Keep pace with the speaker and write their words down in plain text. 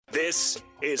This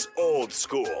is Old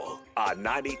School on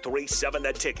 93.7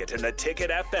 The Ticket and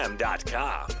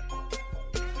theticketfm.com.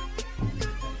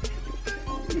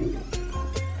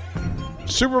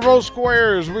 Super Bowl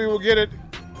squares, we will get it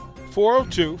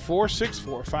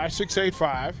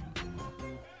 402-464-5685.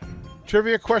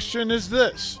 Trivia question is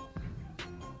this.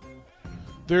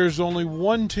 There's only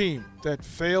one team that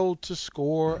failed to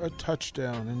score a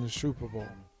touchdown in the Super Bowl.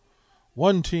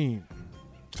 One team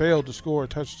failed to score a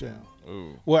touchdown.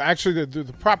 Ooh. Well, actually,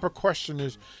 the proper question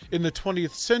is, in the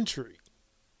 20th century,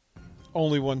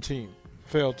 only one team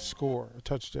failed to score a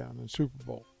touchdown in the Super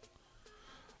Bowl.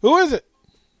 Who is it?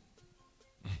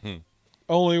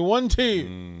 Only one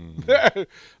team.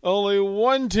 Only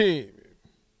one team.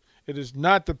 It is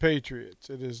not the Patriots.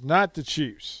 It is not the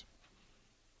Chiefs.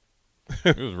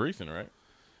 It was recent, right?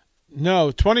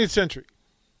 No, 20th century.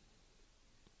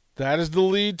 That is the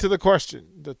lead to the question.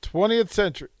 The 20th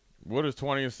century. What does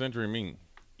 20th century mean?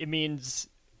 It means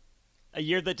a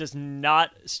year that does not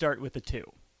start with a 2.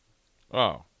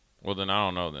 Oh, well then I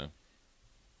don't know then.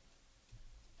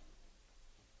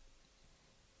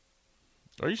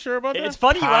 Are you sure about that? It's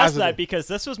funny you asked Positive. that because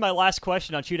this was my last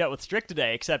question on Shootout with Strick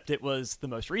today, except it was the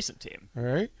most recent team. All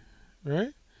right.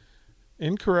 Right?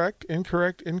 Incorrect.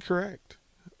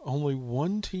 Only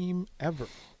one team ever.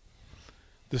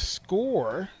 The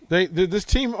score, this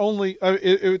team only,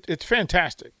 it's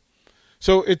fantastic.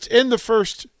 So it's in the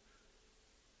first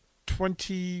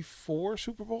 24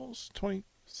 Super Bowls, 20,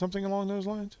 something along those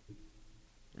lines.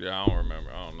 Yeah, I don't remember.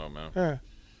 I don't know, man. Yeah.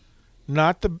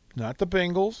 Not the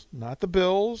Bengals, not the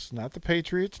Bills, not the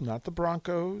Patriots, not the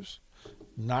Broncos,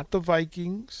 not the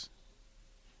Vikings.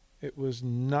 It was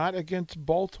not against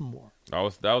Baltimore. That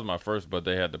was my first, but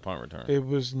they had the punt return. It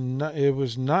was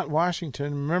not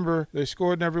Washington. Remember, they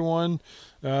scored in everyone.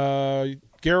 Garo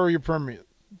Yepremian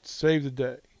saved the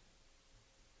day.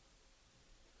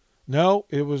 No,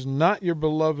 it was not your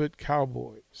beloved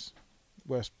Cowboys.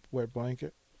 Wet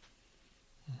Blanket.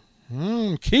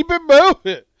 Keep it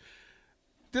moving.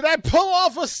 Did I pull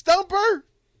off a stumper?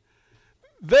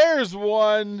 There's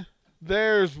one. Is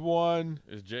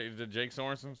it Jake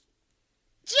Sorensen?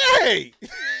 Jay!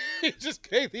 He just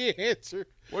gave the answer.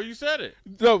 Well, you said it.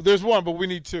 No, there's one, but we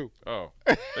need two. Oh,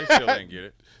 they still didn't get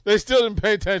it. They still didn't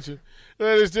pay attention.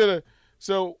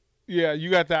 So, yeah, you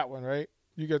got that one, right?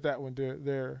 You got that one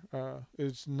there.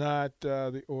 It's not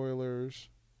the Oilers.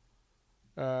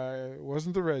 It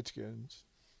wasn't the Redskins.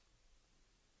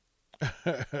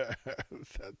 That's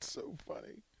so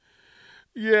funny.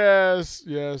 Yes,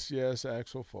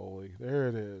 Axel Foley. There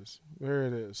it is.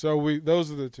 So those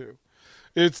are the two.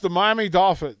 It's the Miami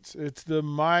Dolphins.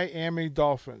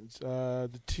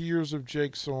 The tears of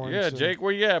Jake Sorensen. Yeah, Jake,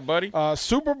 where you at, buddy?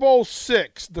 Super Bowl VI,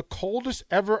 the coldest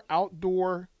ever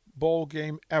outdoor bowl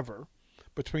game ever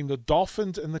between the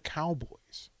Dolphins and the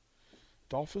Cowboys.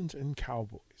 It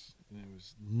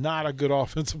was not a good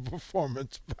offensive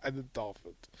performance by the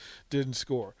Dolphins. Didn't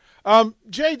score.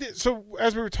 Jay, so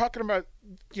as we were talking about,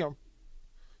 the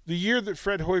year that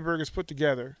Fred Hoiberg has put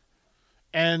together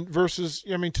and versus,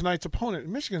 tonight's opponent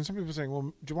in Michigan, some people are saying,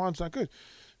 well, Juwan's not good.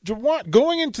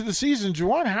 Going into the season,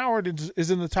 Juwan Howard is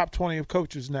in the top 20 of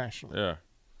coaches nationally. Yeah.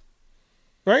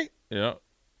 Right? Yeah.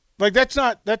 Like that's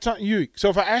not unique. So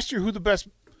if I asked you who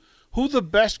the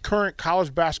best current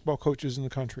college basketball coaches in the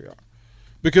country are,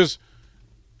 because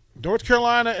North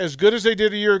Carolina, as good as they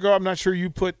did a year ago, I'm not sure you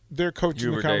put their coach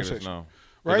in the conversation. Davis, no.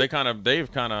 Right? They've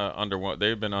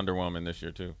been underwhelming this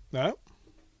year too. No.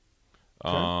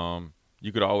 Okay.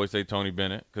 You could always say Tony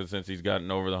Bennett because since he's gotten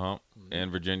over the hump,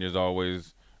 and Virginia's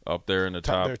always up there in the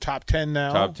top. They're top 10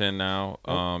 now. Top 10 now.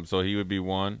 So he would be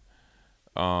one.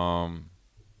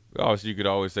 Also, you could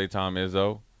always say Tom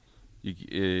Izzo.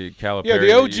 Calipari. Yeah,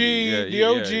 the OG.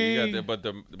 You got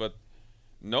that, but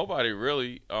nobody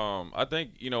really. I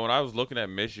think when I was looking at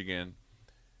Michigan,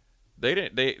 they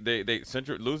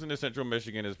didn't. Losing to Central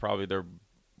Michigan is probably their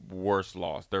worst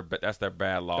loss. That's their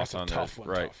bad loss. That's a tough one.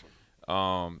 Right.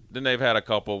 Then they've had a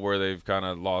couple where they've kind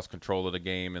of lost control of the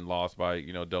game and lost by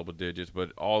double digits.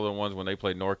 But all the ones when they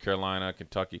played North Carolina,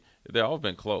 Kentucky, they've all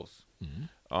been close.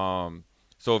 Mm-hmm.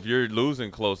 So if you're losing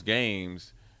close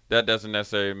games, that doesn't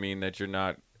necessarily mean that you're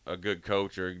not a good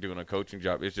coach or doing a coaching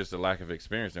job. It's just a lack of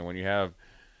experience. And when you have,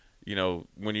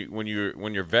 when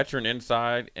you're veteran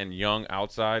inside and young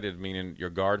outside, is meaning your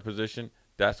guard position,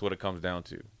 that's what it comes down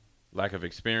to. Lack of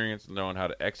experience, knowing how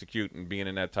to execute and being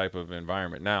in that type of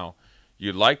environment. Now,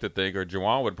 you'd like to think, or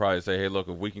Juwan would probably say, hey, look,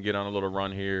 if we can get on a little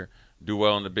run here, do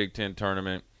well in the Big Ten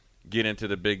tournament, get into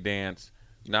the big dance,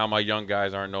 now my young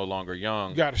guys aren't no longer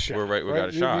young. Got a shot. We got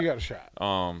a shot. You got a shot.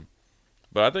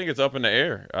 But I think it's up in the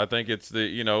air. I think it's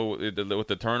with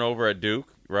the turnover at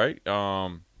Duke, right?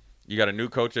 You got a new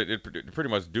coach at pretty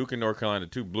much Duke and North Carolina,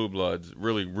 two blue bloods,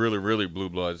 really, really, really blue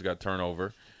bloods, got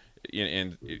turnover,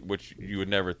 in which you would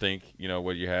never think,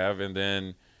 what you have. And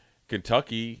then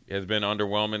Kentucky has been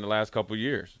underwhelming the last couple of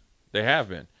years. They have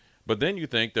been. But then you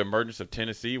think the emergence of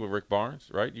Tennessee with Rick Barnes,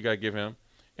 right? You got to give him.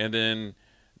 And then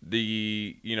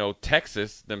the,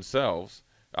 Texas themselves,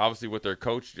 obviously with their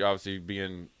coach obviously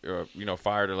being,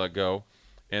 fired or let go.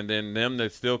 And then them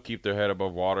that still keep their head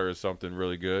above water is something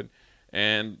really good.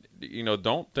 And,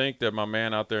 don't think that my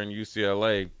man out there in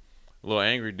UCLA, a little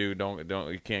angry dude,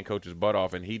 he can't coach his butt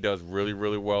off, and he does really,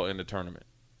 really well in the tournament.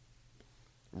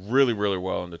 Really, really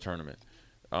well in the tournament.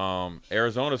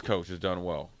 Arizona's coach has done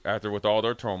well with all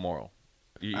their turmoil.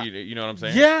 You know what I'm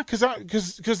saying? Yeah, because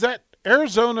that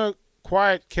Arizona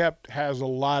quiet kept has a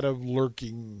lot of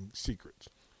lurking secrets.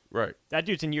 Right. That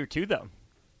dude's in year 2, though.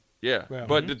 Yeah, well,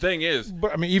 but the thing is,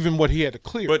 but I mean, even what he had to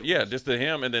clear. But yeah, just to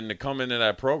him, and then to come into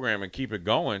that program and keep it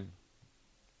going,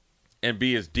 and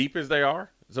be as deep as they are.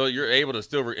 So you're able to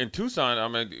still in Tucson. I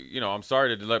mean, I'm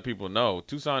sorry to let people know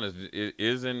Tucson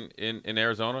is in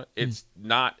Arizona. It's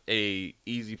not a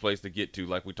easy place to get to,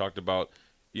 like we talked about,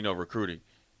 recruiting,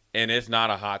 and it's not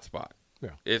a hot spot.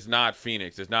 Yeah. It's not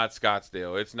Phoenix. It's not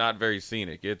Scottsdale. It's not very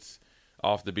scenic. It's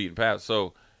off the beaten path.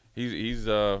 So he's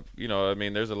I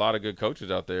mean, there's a lot of good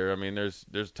coaches out there. I mean,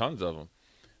 there's tons of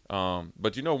them.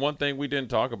 But one thing we didn't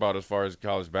talk about as far as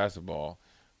college basketball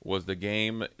was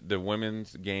the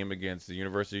women's game against the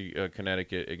University of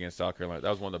Connecticut against South Carolina.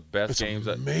 That was one of the best games.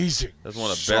 Amazing. That's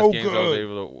one of the So best games good. I was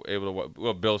able to watch.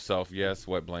 Well, Bill Self, yes,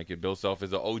 Wet Blanket. Bill Self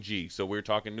is an OG, so we're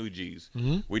talking new Gs.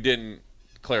 Mm-hmm. We didn't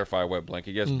clarify Wet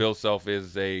Blanket. Yes, Bill Self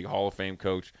is a Hall of Fame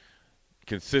coach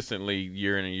consistently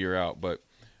year in and year out. But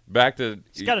back to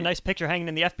He's got a nice picture hanging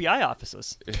in the FBI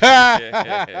offices.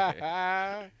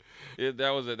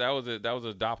 That was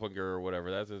a doppelganger or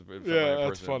whatever. That's his. Yeah,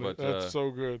 that's person. funny. But, that's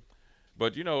so good.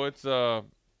 But it's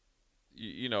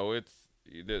it's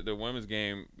the women's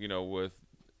game. With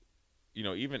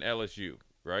even LSU,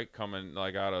 right, coming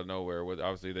like out of nowhere. With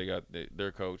obviously they got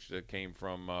their coach that came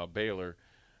from Baylor,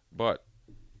 but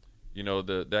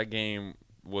that game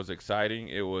was exciting.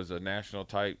 It was a national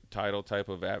title type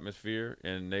of atmosphere,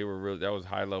 and they were that was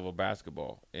high level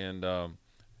basketball. And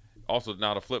also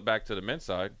now to flip back to the men's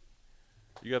side.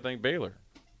 You got to thank Baylor.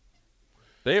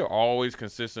 They are always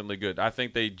consistently good. I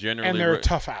think they generally – And they're a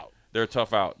tough out. They're a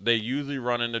tough out. They usually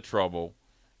run into trouble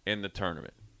in the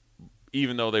tournament,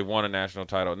 even though they won a national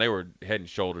title, and they were head and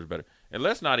shoulders better. And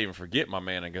let's not even forget my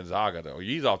man in Gonzaga, though.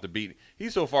 He's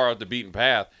so far off the beaten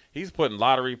path. He's putting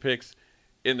lottery picks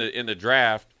in the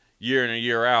draft year in and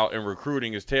year out and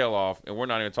recruiting his tail off, and we're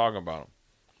not even talking about him.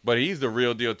 But he's the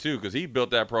real deal, too, because he built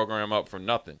that program up from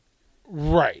nothing.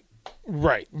 Right.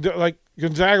 Like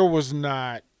Gonzaga was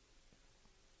not.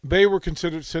 They were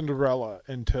considered Cinderella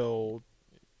until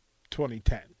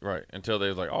 2010. Right. Until they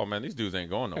was like, oh man, these dudes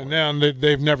ain't going nowhere. And now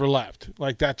they've never left.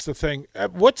 Like that's the thing.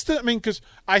 Because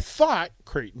I thought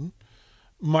Creighton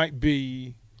might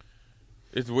be.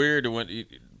 It's weird when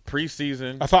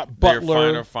preseason. I thought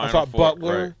Butler. Final I thought four,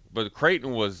 Butler. right. But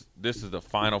Creighton this is the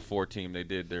Final Four team.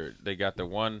 They got the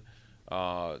one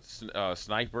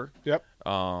sniper. Yep.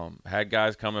 Had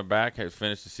guys coming back. Had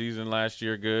finished the season last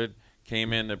year good.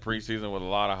 Came in the preseason with a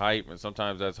lot of hype, and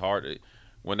sometimes that's hard.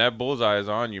 When that bullseye is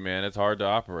on you, man, it's hard to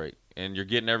operate, and you're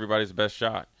getting everybody's best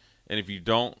shot. And if you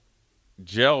don't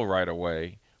gel right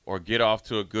away or get off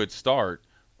to a good start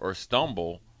or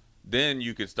stumble, then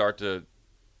you could start to,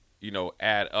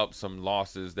 add up some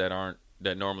losses that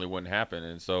normally wouldn't happen.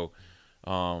 And so,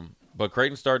 but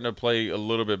Creighton's starting to play a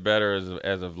little bit better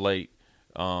as of late.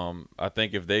 I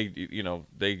think if they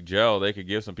gel, they could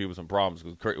give some people some problems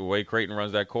because the way Creighton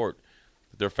runs that court,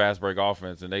 their fast break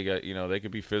offense, and they got they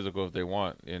could be physical if they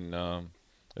want, and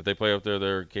if they play up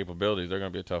their capabilities, they're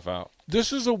going to be a tough out.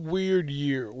 This is a weird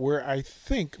year where I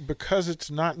think because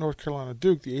it's not North Carolina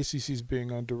Duke, the ACC is being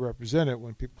underrepresented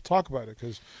when people talk about it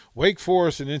because Wake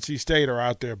Forest and NC State are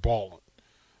out there balling.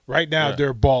 Right now,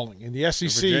 They're balling. In the SEC,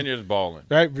 Virginia's balling.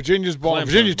 Right, Virginia's balling.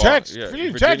 Clemson's Virginia Tech,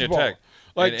 balling. Virginia Tech.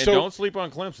 And don't sleep on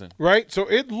Clemson. Right, so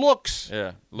it looks.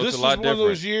 Yeah, This a is lot one different. of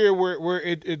those years where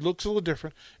it looks a little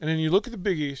different, and then you look at the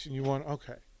Big East and you want,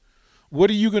 okay, what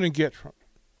are you going to get from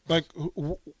it? Like,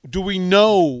 do we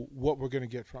know what we're going to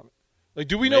get from it? Like,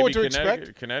 do we know what to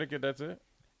expect? Connecticut, that's it.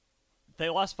 They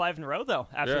lost 5 in a row, though,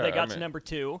 after they got to number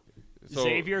 2. So,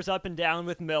 Xavier's up and down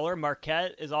with Miller.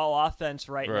 Marquette is all offense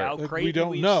right now. Like, Creighton, we don't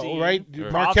we've know, seen. right?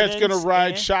 Right. Marquette's going to Providence,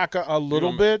 ride Shaka a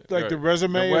little bit, like the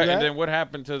resume of that. And then what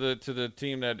happened to the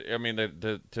team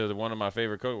to one of my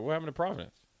favorite coaches? What happened to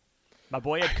Providence? My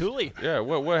boy Ed Cooley. Yeah,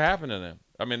 what happened to them?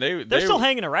 I mean, They're still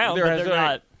hanging around, but they're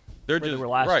not. They're where just they were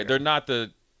last right. year. They're not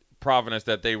the Providence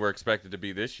that they were expected to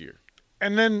be this year.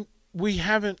 And then we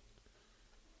haven't,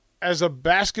 as a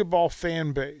basketball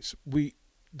fan base,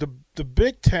 the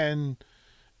Big Ten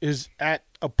is at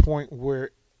a point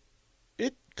where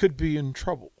it could be in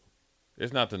trouble.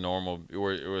 It's not the normal.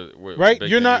 We're Right? Big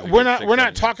You're Ten not. usually We're gets not. 6, We're 7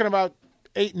 not talking about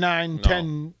 8, 9, No.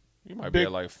 10. You might big- be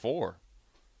at like 4.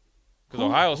 Because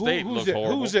Ohio State looks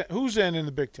horrible. Who's in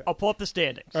the Big Ten? I'll pull up the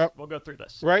standings. We'll go through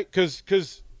this. Right?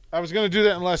 Because I was going to do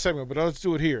that in the last segment, but let's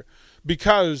do it here.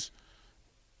 Because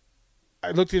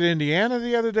I looked at Indiana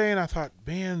the other day and I thought,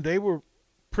 man, they were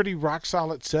pretty rock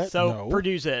solid set. So No.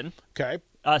 Purdue's in. Okay.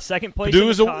 Second place Purdue in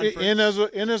is the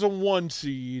conference. in as a 1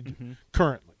 seed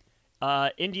currently.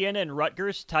 Indiana and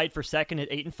Rutgers tied for second at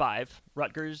 8 and 5.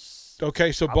 Rutgers.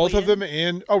 Okay, so Probably both of in. them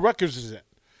in. Oh, Rutgers is in.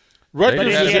 But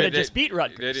Rutgers is Indiana in. just beat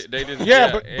Rutgers. They just,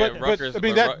 Yeah, but and Rutgers, I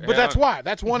mean but that's why.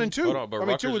 That's 1 and 2. Hold on, but I mean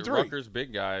Rutgers, 2 and 3. Rutgers'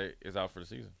 big guy is out for the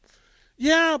season.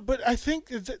 Yeah, but I think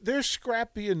that they're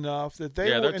scrappy enough that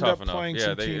they will they're end tough up enough. playing Yeah,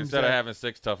 some they, teams instead that, of having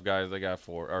 6 tough guys, they got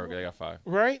 4 or they got 5.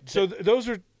 right. So those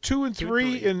are 2 and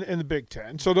 3 in the Big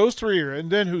Ten. So those 3 are in.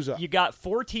 Then who's up? You got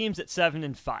 4 teams at 7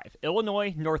 and 5: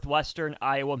 Illinois, Northwestern,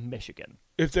 Iowa, Michigan.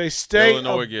 If they stay,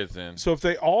 Illinois gets in. So if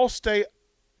they all stay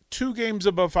 2 games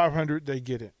above 500, they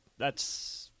get in.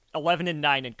 That's 11 and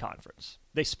 9 in conference.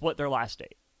 They split their last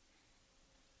 8.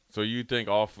 So you think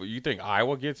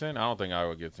Iowa gets in? I don't think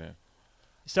Iowa gets in.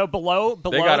 So below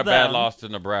They got a bad them- loss to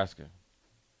Nebraska.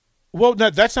 Well, no,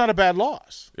 that's not a bad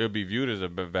loss. It would be viewed as a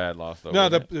bad loss, though. No,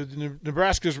 wouldn't it? the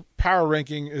Nebraska's power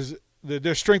ranking is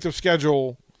their strength of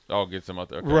schedule. Oh, gets them out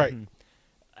there. Okay. Right.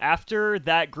 After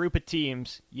that group of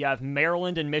teams, you have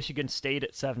Maryland and Michigan State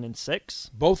at 7 and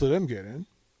 6. Both of them get in.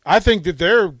 I think that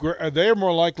they're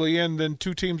more likely in than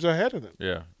 2 teams ahead of them.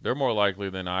 Yeah, they're more likely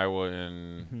than Iowa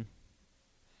and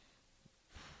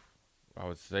I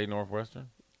would say Northwestern.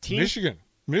 Michigan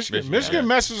yeah.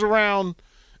 messes around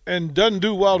and doesn't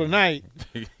do well tonight.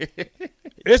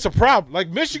 It's a problem. Like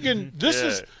Michigan, this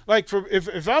is like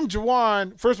if I'm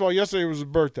Juwan. First of all, yesterday was his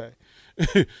birthday.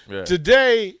 Yeah.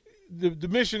 Today, the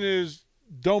mission is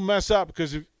don't mess up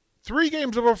because if 3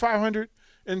 games over 500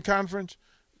 in conference,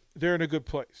 they're in a good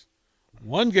place.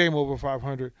 1 game over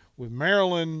 500 with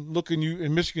Maryland looking you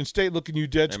and Michigan State looking you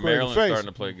dead And square in the Maryland's face. starting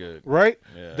to play good. Right?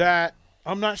 Yeah. That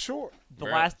I'm not sure.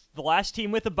 The last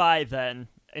team with a bye then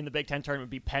in the Big Ten tournament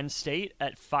would be Penn State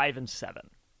at 5 and 7.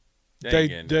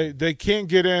 They can't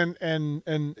get in, and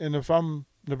if I'm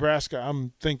Nebraska,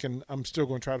 I'm thinking I'm still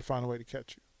going to try to find a way to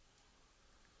catch you.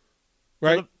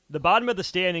 Right? So the bottom of the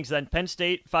standings then: Penn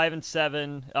State 5 and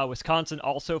 7, Wisconsin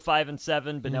also 5 and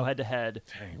 7, but no head to head.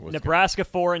 Nebraska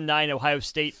 4 and 9, Ohio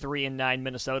State 3 and 9,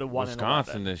 Minnesota 1 and 11.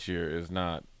 Wisconsin this year is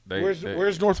not.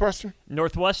 Where's Northwestern?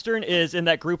 Northwestern is in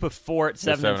that group of 4 at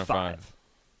 7 and 5.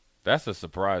 That's a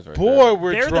surprise, right Boy, there.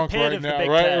 we're They're the drunk pit right of the now. Big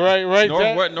Right.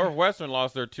 Ten. Northwestern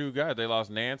lost their 2 guys. They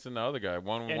lost Nance and the other guy.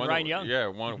 One Ryan Young. Yeah,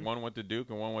 one went to Duke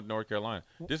and one went to North Carolina.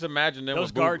 Just imagine them. Those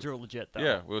with guards are legit, though.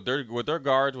 Yeah, with their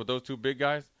guards, with those 2 big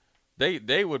guys,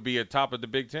 they would be at top of the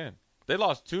Big Ten. They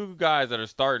lost 2 guys that are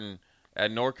starting at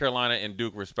North Carolina and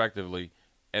Duke respectively,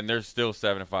 and they're still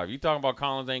 7 and 5. You talking about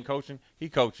Collins ain't coaching? He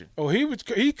coaching. Oh, he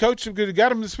coached him because he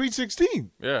got him to Sweet 16.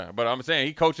 Yeah, but I'm saying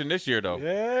he coaching this year though.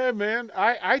 Yeah, man.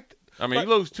 I mean, you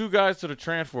lose 2 guys to the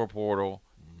transfer portal.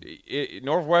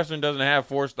 Northwestern doesn't have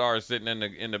 4 stars sitting in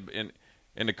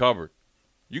the cupboard.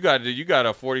 You got a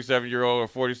 47-year-old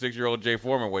or 46-year-old Jay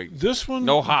Foreman waiting. This one,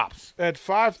 no hops. At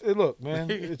 5. Look, man,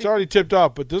 it's already tipped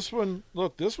off. But this one's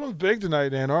big tonight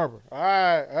in Ann Arbor. All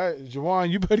right, Juwan,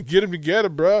 you better get him together,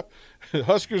 bro.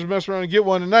 Huskers mess around and get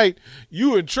one tonight.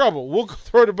 You in trouble. We'll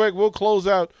throw the break. We'll close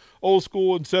out Old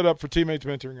School and set up for Teammates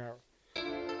Mentoring Hour.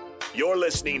 You're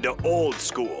listening to Old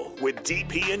School with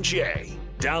DP and J.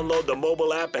 Download the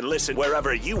mobile app and listen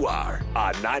wherever you are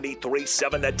on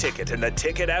 93.7 The Ticket and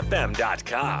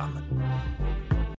theticketfm.com.